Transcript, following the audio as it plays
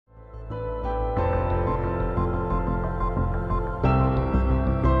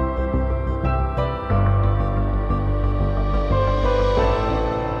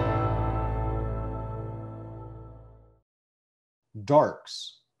darks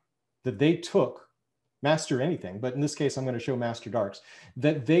that they took, master anything, but in this case, I'm going to show master darks,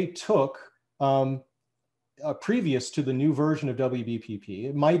 that they took previous to the new version of WBPP.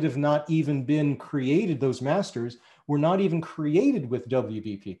 It might have not even been created, those masters were not even created with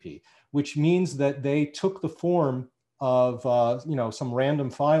WBPP, which means that they took the form of some random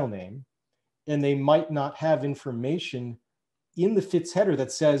file name, and they might not have information in the FITS header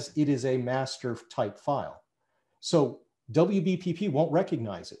that says it is a master type file. So WBPP won't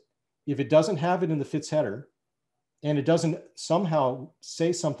recognize it. If it doesn't have it in the FITS header, and it doesn't somehow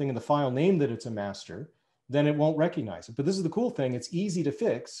say something in the file name that it's a master, then it won't recognize it. But this is the cool thing, it's easy to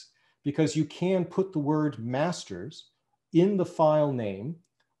fix because you can put the word masters in the file name,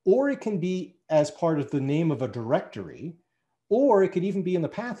 or it can be as part of the name of a directory, or it could even be in the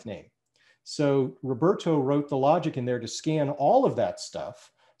path name. So Roberto wrote the logic in there to scan all of that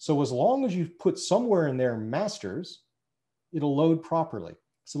stuff. So as long as you put somewhere in there masters, it'll load properly.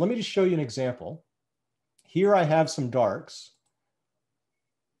 So let me just show you an example. Here I have some darks.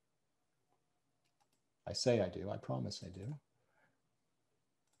 I say I do, I promise I do.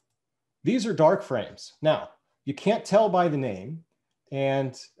 These are dark frames. Now, you can't tell by the name,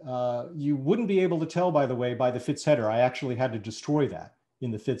 and you wouldn't be able to tell, by the way, by the FITS header. I actually had to destroy that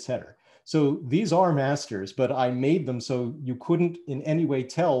in the FITS header. So these are masters, but I made them so you couldn't in any way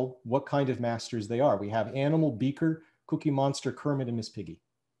tell what kind of masters they are. We have Animal, Beaker, Cookie Monster, Kermit, and Miss Piggy.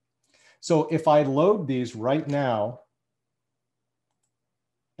 So if I load these right now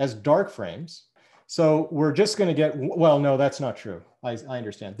as dark frames, so we're just going to get, well, no, that's not true. I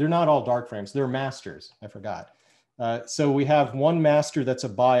understand. They're not all dark frames. They're masters. I forgot. So we have one master that's a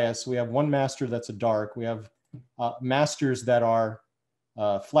bias. We have one master that's a dark. We have masters that are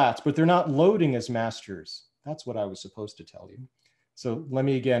flats, but they're not loading as masters. That's what I was supposed to tell you. So let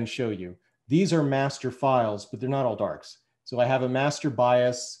me again show you. These are master files, but they're not all darks. So I have a master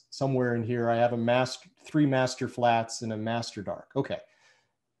bias somewhere in here. I have a three master flats and a master dark. Okay.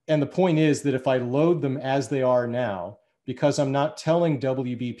 And the point is that if I load them as they are now, because I'm not telling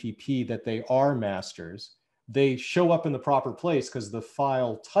WBPP that they are masters, they show up in the proper place because the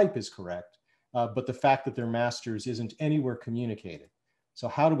file type is correct, but the fact that they're masters isn't anywhere communicated. So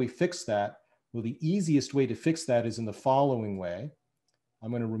how do we fix that? Well, the easiest way to fix that is in the following way. I'm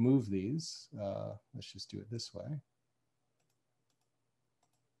going to remove these. Let's just do it this way.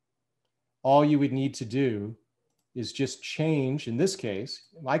 All you would need to do is just change, in this case,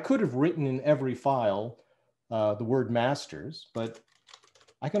 I could have written in every file the word masters, but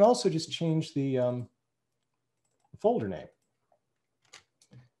I can also just change the folder name.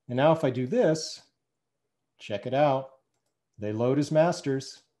 And now if I do this, check it out. They load as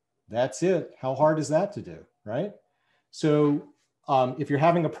masters. That's it. How hard is that to do, right? So if you're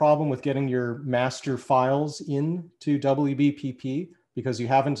having a problem with getting your master files into WBPP because you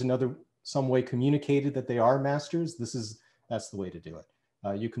haven't some way communicated that they are masters, that's the way to do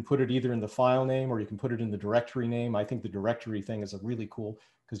it. You can put it either in the file name or you can put it in the directory name. I think the directory thing is really cool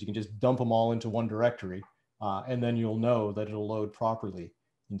because you can just dump them all into one directory and then you'll know that it'll load properly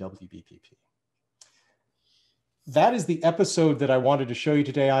in WBPP. That is the episode that I wanted to show you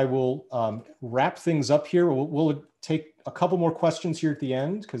today. I will wrap things up here. We'll take a couple more questions here at the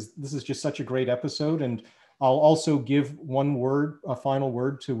end because this is just such a great episode. And I'll also give a final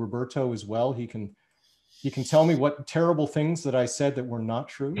word to Roberto as well. He can tell me what terrible things that I said that were not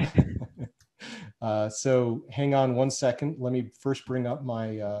true. So hang on one second. Let me first bring up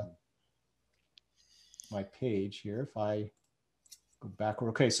my my page here. If I go backward.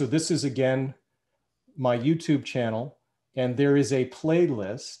 Okay, so this is again my YouTube channel, and there is a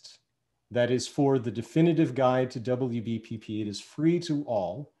playlist that is for the definitive guide to WBPP. It is free to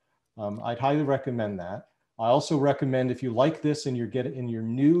all. I'd highly recommend that. I also recommend if you like this and you're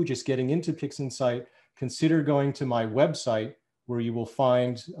new, just getting into PixInsight, consider going to my website where you will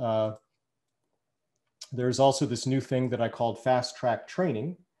find, there's also this new thing that I called FastTrack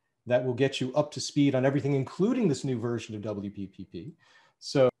Training that will get you up to speed on everything, including this new version of WBPP.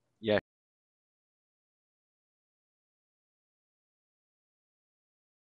 So